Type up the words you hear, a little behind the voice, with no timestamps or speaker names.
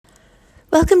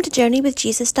Welcome to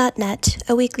JourneyWithJesus.net,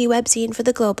 a weekly webzine for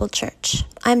the global church.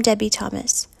 I'm Debbie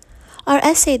Thomas. Our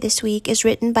essay this week is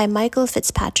written by Michael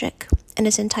Fitzpatrick and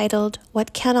is entitled,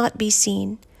 What Cannot Be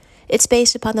Seen. It's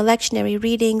based upon the lectionary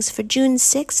readings for June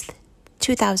 6th,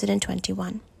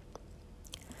 2021.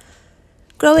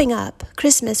 Growing up,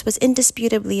 Christmas was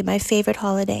indisputably my favorite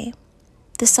holiday.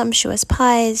 The sumptuous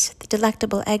pies, the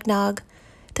delectable eggnog,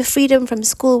 the freedom from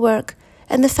schoolwork,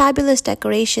 and the fabulous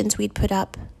decorations we'd put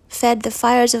up fed the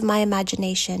fires of my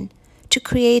imagination to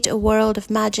create a world of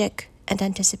magic and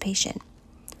anticipation.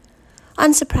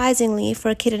 Unsurprisingly, for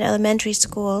a kid in elementary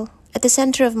school, at the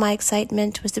center of my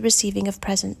excitement was the receiving of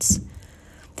presents.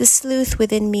 The sleuth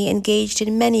within me engaged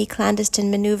in many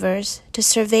clandestine maneuvers to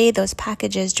survey those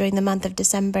packages during the month of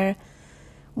December,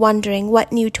 wondering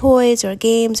what new toys or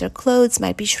games or clothes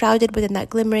might be shrouded within that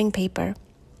glimmering paper.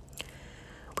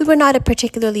 We were not a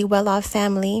particularly well-off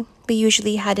family. We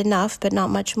usually had enough, but not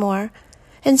much more,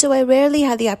 and so I rarely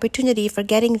had the opportunity for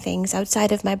getting things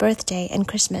outside of my birthday and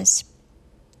Christmas.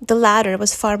 The latter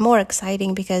was far more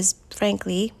exciting because,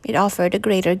 frankly, it offered a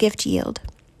greater gift yield.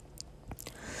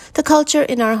 The culture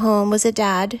in our home was a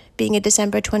dad, being a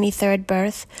December 23rd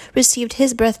birth, received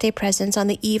his birthday presents on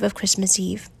the eve of Christmas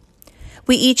Eve.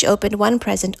 We each opened one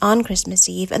present on Christmas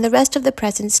Eve, and the rest of the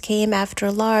presents came after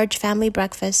a large family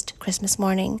breakfast Christmas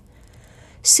morning.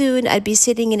 Soon I'd be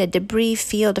sitting in a debris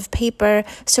field of paper,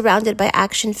 surrounded by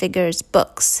action figures,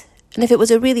 books, and if it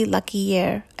was a really lucky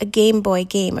year, a Game Boy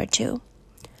game or two.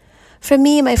 For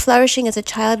me, my flourishing as a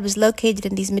child was located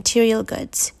in these material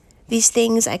goods, these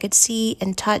things I could see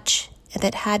and touch and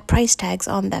that had price tags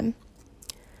on them.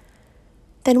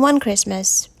 Then one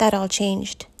Christmas, that all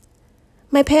changed.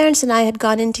 My parents and I had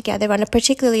gone in together on a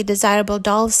particularly desirable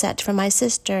doll set for my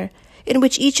sister, in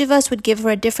which each of us would give her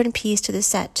a different piece to the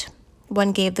set.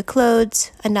 One gave the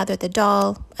clothes, another the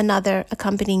doll, another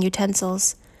accompanying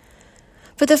utensils.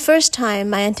 For the first time,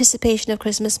 my anticipation of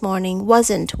Christmas morning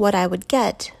wasn't what I would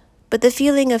get, but the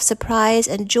feeling of surprise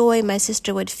and joy my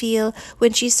sister would feel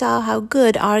when she saw how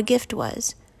good our gift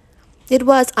was. It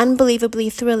was unbelievably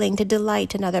thrilling to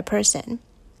delight another person.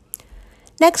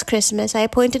 Next Christmas, I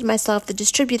appointed myself the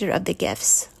distributor of the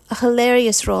gifts, a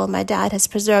hilarious role my dad has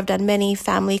preserved on many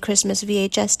family Christmas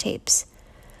VHS tapes.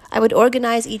 I would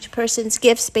organize each person's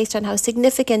gifts based on how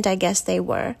significant I guessed they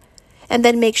were, and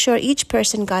then make sure each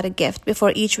person got a gift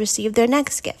before each received their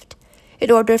next gift, in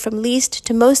order from least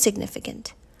to most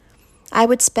significant. I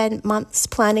would spend months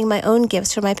planning my own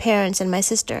gifts for my parents and my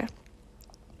sister.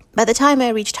 By the time I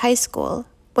reached high school,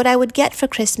 what I would get for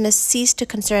Christmas ceased to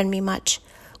concern me much.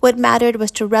 What mattered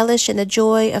was to relish in the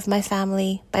joy of my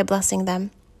family by blessing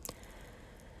them.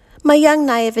 My young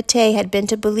naivete had been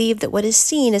to believe that what is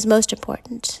seen is most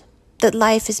important, that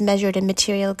life is measured in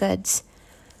material goods.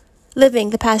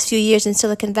 Living the past few years in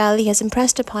Silicon Valley has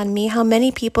impressed upon me how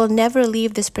many people never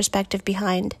leave this perspective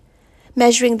behind,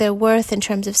 measuring their worth in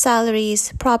terms of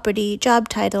salaries, property, job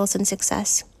titles, and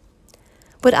success.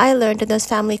 What I learned in those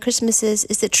family Christmases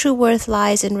is that true worth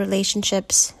lies in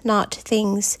relationships, not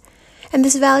things. And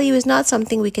this value is not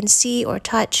something we can see or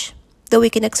touch, though we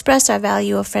can express our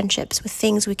value of friendships with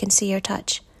things we can see or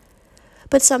touch,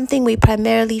 but something we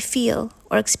primarily feel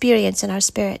or experience in our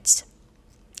spirits.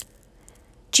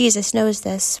 Jesus knows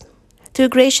this. Through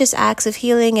gracious acts of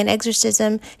healing and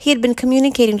exorcism, he had been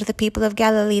communicating to the people of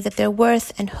Galilee that their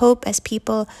worth and hope as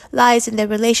people lies in their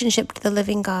relationship to the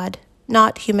living God,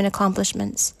 not human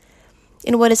accomplishments,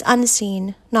 in what is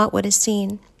unseen, not what is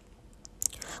seen.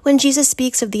 When Jesus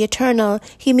speaks of the eternal,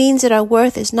 he means that our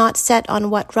worth is not set on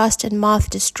what rust and moth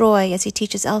destroy, as he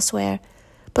teaches elsewhere,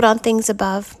 but on things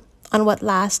above, on what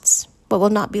lasts, what will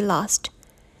not be lost.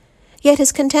 Yet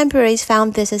his contemporaries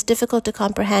found this as difficult to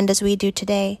comprehend as we do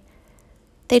today.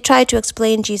 They tried to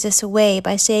explain Jesus away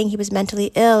by saying he was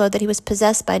mentally ill or that he was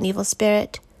possessed by an evil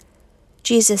spirit.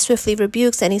 Jesus swiftly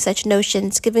rebukes any such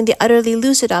notions, giving the utterly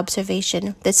lucid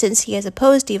observation that since he has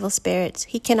opposed evil spirits,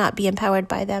 he cannot be empowered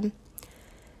by them.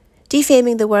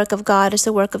 Defaming the work of God as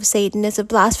the work of Satan is a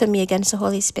blasphemy against the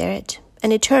Holy Spirit,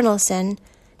 an eternal sin,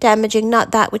 damaging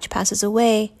not that which passes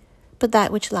away, but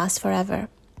that which lasts forever.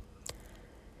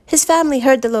 His family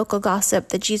heard the local gossip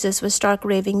that Jesus was stark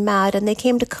raving mad, and they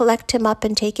came to collect him up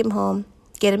and take him home,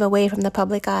 get him away from the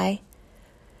public eye.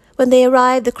 When they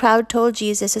arrived, the crowd told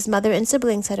Jesus his mother and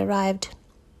siblings had arrived.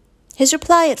 His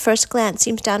reply at first glance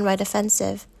seems downright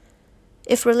offensive.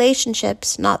 If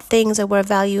relationships, not things, are where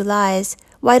value lies,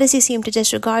 why does he seem to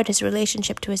disregard his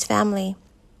relationship to his family?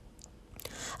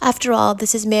 After all,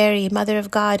 this is Mary, Mother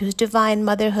of God, whose divine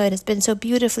motherhood has been so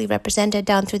beautifully represented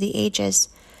down through the ages,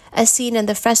 as seen in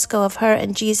the fresco of her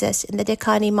and Jesus in the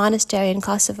Dekani Monastery in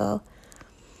Kosovo.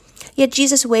 Yet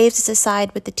Jesus waves us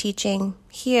aside with the teaching,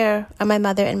 "Here are my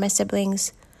mother and my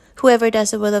siblings. Whoever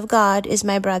does the will of God is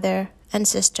my brother and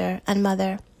sister and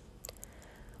mother."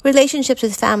 Relationships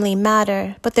with family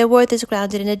matter, but their worth is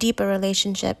grounded in a deeper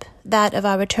relationship, that of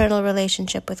our eternal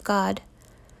relationship with God.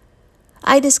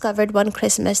 I discovered one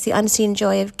Christmas the unseen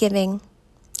joy of giving.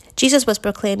 Jesus was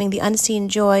proclaiming the unseen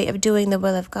joy of doing the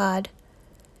will of God.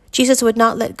 Jesus would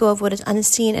not let go of what is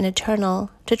unseen and eternal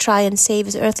to try and save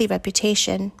his earthly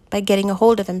reputation by getting a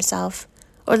hold of himself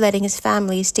or letting his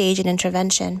family stage an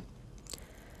intervention.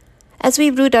 As we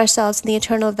root ourselves in the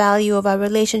eternal value of our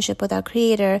relationship with our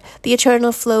Creator, the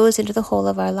eternal flows into the whole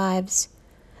of our lives.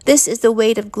 This is the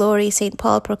weight of glory St.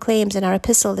 Paul proclaims in our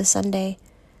epistle this Sunday.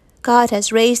 God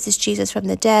has raised this Jesus from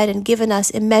the dead and given us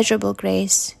immeasurable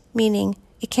grace, meaning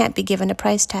it can't be given a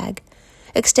price tag,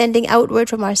 extending outward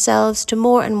from ourselves to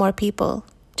more and more people.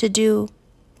 To do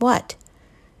what?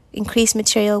 Increase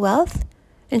material wealth?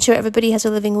 Ensure everybody has a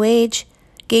living wage?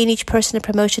 Gain each person a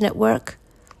promotion at work?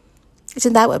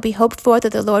 Isn't that what we hope for,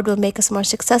 that the Lord will make us more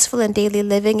successful in daily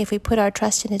living if we put our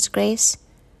trust in his grace?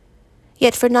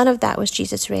 Yet for none of that was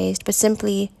Jesus raised, but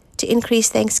simply to increase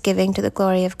thanksgiving to the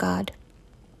glory of God.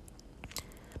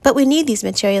 But we need these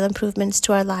material improvements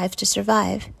to our lives to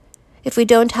survive. If we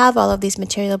don't have all of these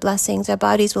material blessings, our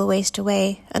bodies will waste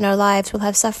away, and our lives will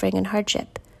have suffering and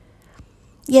hardship.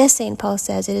 Yes, St. Paul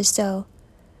says it is so,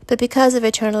 but because of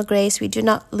eternal grace we do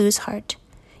not lose heart.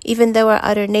 Even though our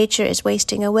outer nature is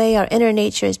wasting away, our inner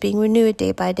nature is being renewed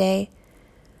day by day.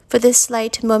 For this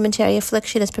slight momentary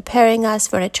affliction is preparing us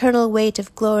for an eternal weight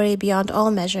of glory beyond all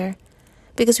measure,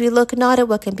 because we look not at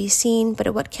what can be seen, but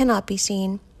at what cannot be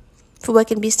seen. For what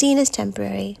can be seen is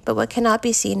temporary, but what cannot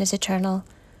be seen is eternal.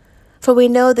 For we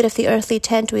know that if the earthly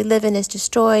tent we live in is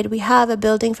destroyed, we have a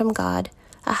building from God,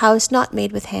 a house not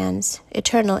made with hands,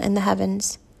 eternal in the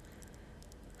heavens.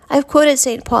 I've quoted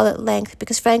St. Paul at length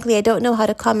because frankly I don't know how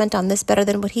to comment on this better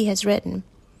than what he has written.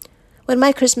 When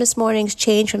my Christmas mornings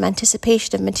change from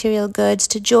anticipation of material goods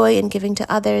to joy in giving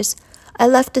to others, I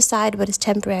left aside what is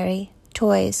temporary,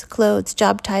 toys, clothes,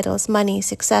 job titles, money,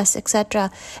 success,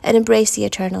 etc., and embraced the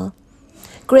eternal.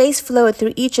 Grace flowed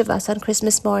through each of us on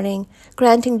Christmas morning,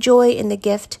 granting joy in the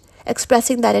gift,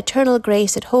 expressing that eternal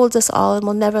grace that holds us all and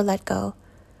will never let go.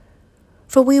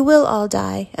 For we will all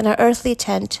die, and our earthly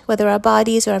tent, whether our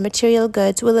bodies or our material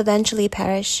goods, will eventually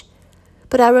perish.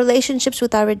 But our relationships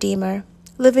with our Redeemer,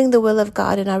 living the will of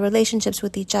God in our relationships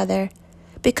with each other,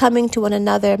 becoming to one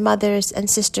another mothers and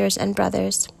sisters and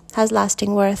brothers, has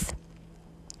lasting worth.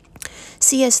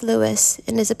 C.S. Lewis,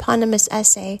 in his eponymous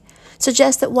essay,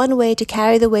 suggests that one way to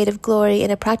carry the weight of glory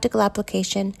in a practical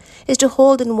application is to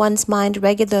hold in one's mind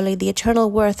regularly the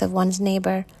eternal worth of one's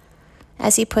neighbor.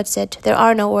 As he puts it, there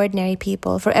are no ordinary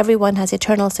people, for everyone has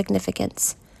eternal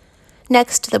significance.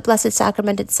 Next to the Blessed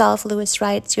Sacrament itself, Lewis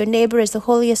writes, your neighbor is the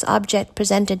holiest object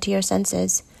presented to your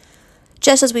senses.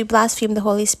 Just as we blaspheme the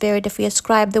Holy Spirit if we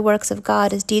ascribe the works of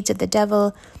God as deeds of the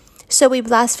devil, so we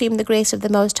blaspheme the grace of the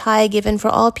Most High given for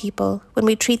all people when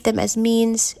we treat them as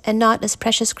means and not as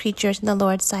precious creatures in the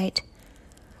Lord's sight.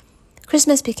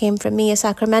 Christmas became for me a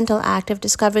sacramental act of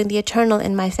discovering the eternal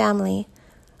in my family,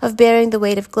 of bearing the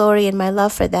weight of glory in my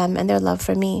love for them and their love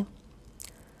for me.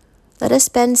 Let us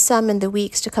spend some in the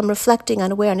weeks to come reflecting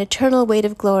on where an eternal weight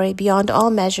of glory beyond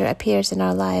all measure appears in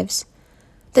our lives.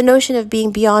 The notion of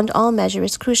being beyond all measure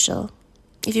is crucial.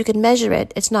 If you can measure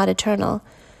it, it's not eternal.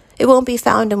 It won't be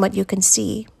found in what you can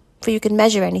see, for you can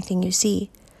measure anything you see.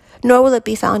 Nor will it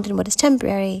be found in what is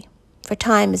temporary, for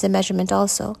time is a measurement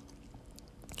also.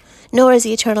 Nor is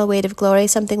the eternal weight of glory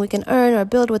something we can earn or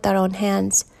build with our own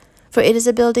hands, for it is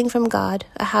a building from God,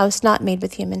 a house not made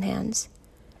with human hands.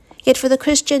 Yet for the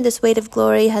Christian, this weight of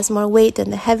glory has more weight than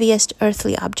the heaviest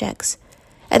earthly objects,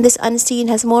 and this unseen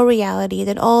has more reality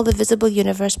than all the visible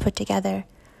universe put together.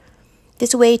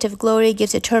 This weight of glory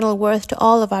gives eternal worth to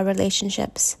all of our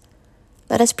relationships.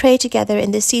 Let us pray together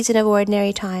in this season of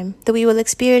ordinary time that we will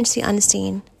experience the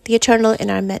unseen, the eternal in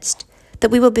our midst,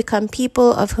 that we will become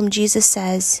people of whom Jesus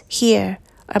says, "Here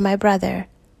are my brother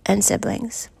and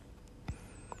siblings."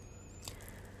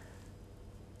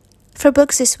 For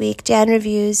books this week, Jan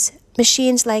reviews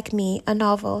Machines Like Me, a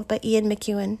novel by Ian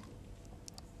McEwan.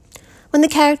 When the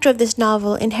character of this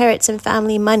novel inherits some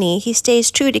family money, he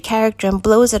stays true to character and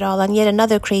blows it all on yet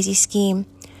another crazy scheme.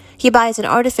 He buys an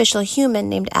artificial human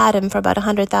named Adam for about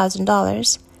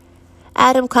 $100,000.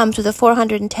 Adam comes with a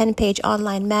 410-page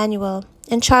online manual,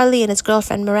 and Charlie and his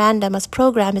girlfriend Miranda must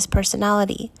program his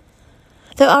personality.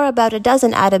 There are about a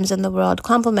dozen Adams in the world,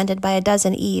 complemented by a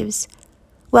dozen Eves.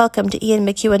 Welcome to Ian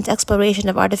McEwan's exploration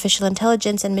of artificial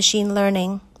intelligence and machine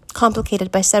learning,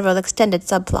 complicated by several extended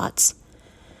subplots.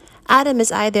 Adam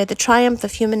is either the triumph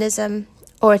of humanism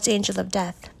or its angel of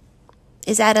death.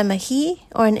 Is Adam a he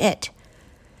or an it?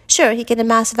 Sure, he can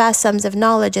amass vast sums of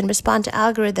knowledge and respond to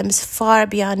algorithms far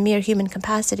beyond mere human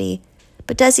capacity,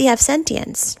 but does he have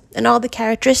sentience and all the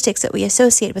characteristics that we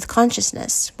associate with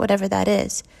consciousness, whatever that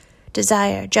is?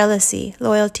 Desire, jealousy,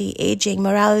 loyalty, aging,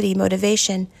 morality,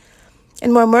 motivation,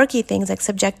 and more murky things like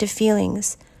subjective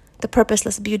feelings, the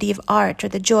purposeless beauty of art or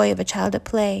the joy of a child at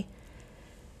play.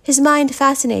 His mind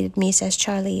fascinated me, says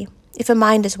Charlie, if a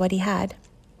mind is what he had.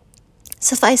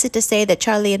 Suffice it to say that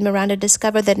Charlie and Miranda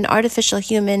discovered that an artificial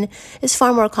human is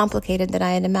far more complicated than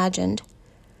I had imagined.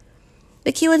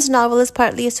 McEwan's novel is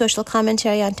partly a social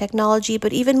commentary on technology,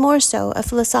 but even more so, a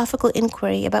philosophical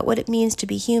inquiry about what it means to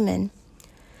be human.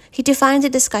 He defines a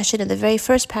discussion in the very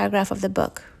first paragraph of the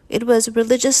book. It was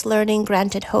religious learning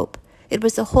granted hope. It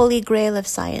was the holy grail of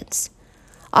science.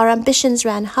 Our ambitions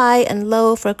ran high and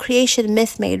low for a creation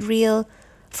myth made real,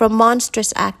 for a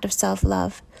monstrous act of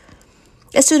self-love.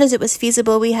 As soon as it was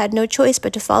feasible, we had no choice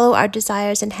but to follow our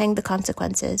desires and hang the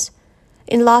consequences.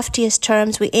 In loftiest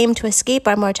terms, we aimed to escape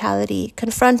our mortality,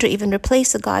 confront or even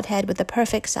replace the Godhead with a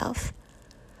perfect self.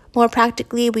 More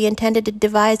practically, we intended to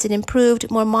devise an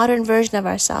improved, more modern version of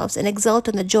ourselves and exult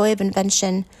in the joy of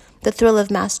invention, the thrill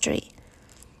of mastery.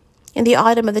 In the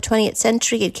autumn of the 20th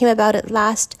century, it came about at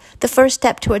last, the first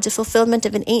step towards the fulfillment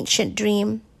of an ancient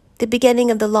dream, the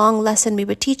beginning of the long lesson we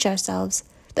would teach ourselves,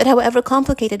 that however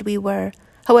complicated we were,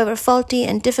 however faulty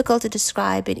and difficult to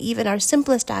describe in even our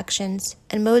simplest actions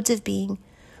and modes of being,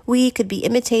 we could be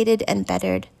imitated and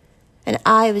bettered. And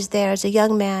I was there as a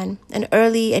young man, an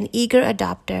early and eager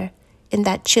adopter in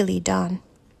that chilly dawn.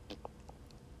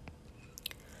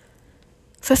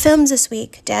 For films this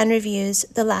week, Dan reviews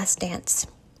The Last Dance.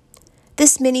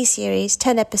 This mini-series,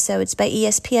 10 episodes by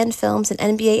ESPN Films and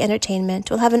NBA Entertainment,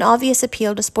 will have an obvious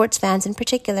appeal to sports fans in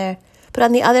particular. But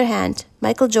on the other hand,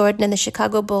 Michael Jordan and the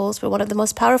Chicago Bulls were one of the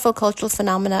most powerful cultural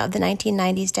phenomena of the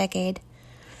 1990s decade.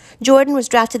 Jordan was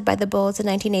drafted by the Bulls in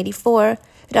 1984,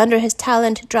 and under his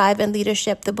talent, drive, and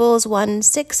leadership, the Bulls won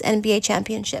 6 NBA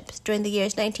championships during the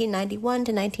years 1991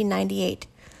 to 1998.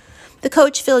 The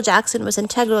coach, Phil Jackson, was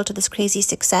integral to this crazy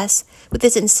success, with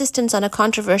his insistence on a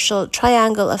controversial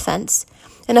triangle offense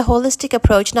and a holistic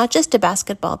approach not just to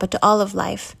basketball, but to all of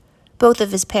life. Both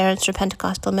of his parents were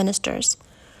Pentecostal ministers.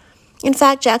 In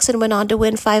fact, Jackson went on to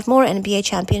win 5 more NBA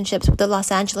championships with the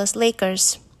Los Angeles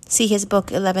Lakers. See his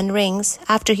book, 11 Rings,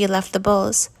 after he left the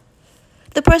Bulls.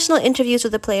 The personal interviews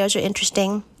with the players are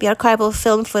interesting. The archival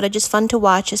film footage is fun to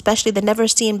watch, especially the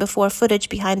never-seen-before footage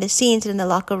behind the scenes and in the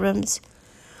locker rooms.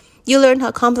 You learn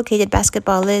how complicated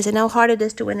basketball is and how hard it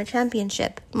is to win a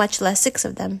championship, much less 6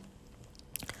 of them.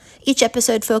 Each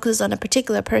episode focuses on a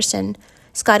particular person: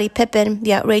 Scottie Pippen,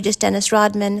 the outrageous Dennis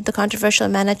Rodman, the controversial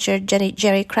manager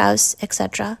Jerry Krause,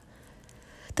 etc.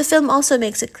 The film also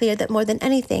makes it clear that more than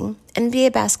anything,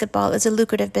 NBA basketball is a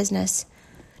lucrative business.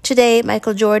 Today,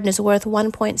 Michael Jordan is worth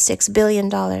 $1.6 billion.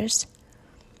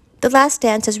 The Last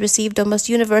Dance has received almost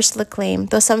universal acclaim,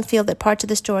 though some feel that parts of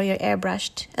the story are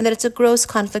airbrushed, and that it's a gross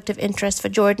conflict of interest for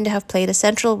Jordan to have played a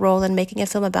central role in making a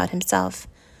film about himself.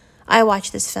 I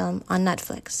watched this film on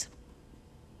Netflix.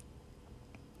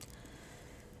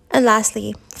 And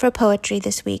lastly, for poetry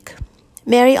this week,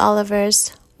 Mary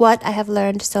Oliver's What I Have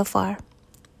Learned So Far.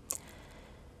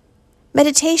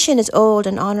 Meditation is old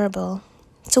and honorable,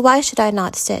 so why should I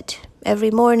not sit every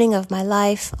morning of my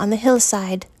life on the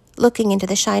hillside looking into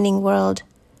the shining world?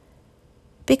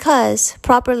 Because,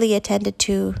 properly attended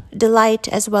to, delight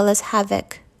as well as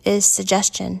havoc is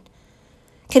suggestion.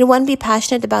 Can one be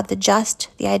passionate about the just,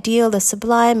 the ideal, the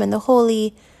sublime, and the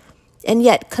holy, and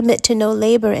yet commit to no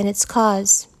labor in its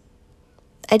cause?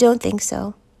 I don't think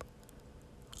so.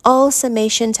 All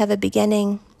summations have a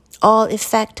beginning, all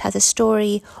effect has a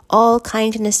story, all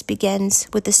kindness begins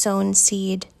with the sown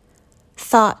seed.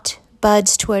 Thought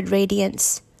buds toward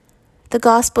radiance. The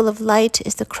gospel of light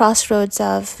is the crossroads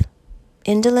of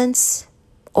indolence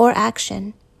or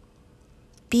action.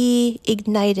 Be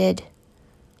ignited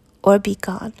or be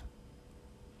gone.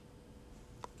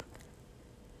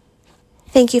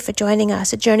 Thank you for joining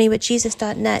us at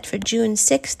JourneyWithJesus.net for June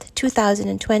 6th,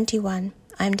 2021.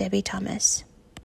 I'm Debbie Thomas.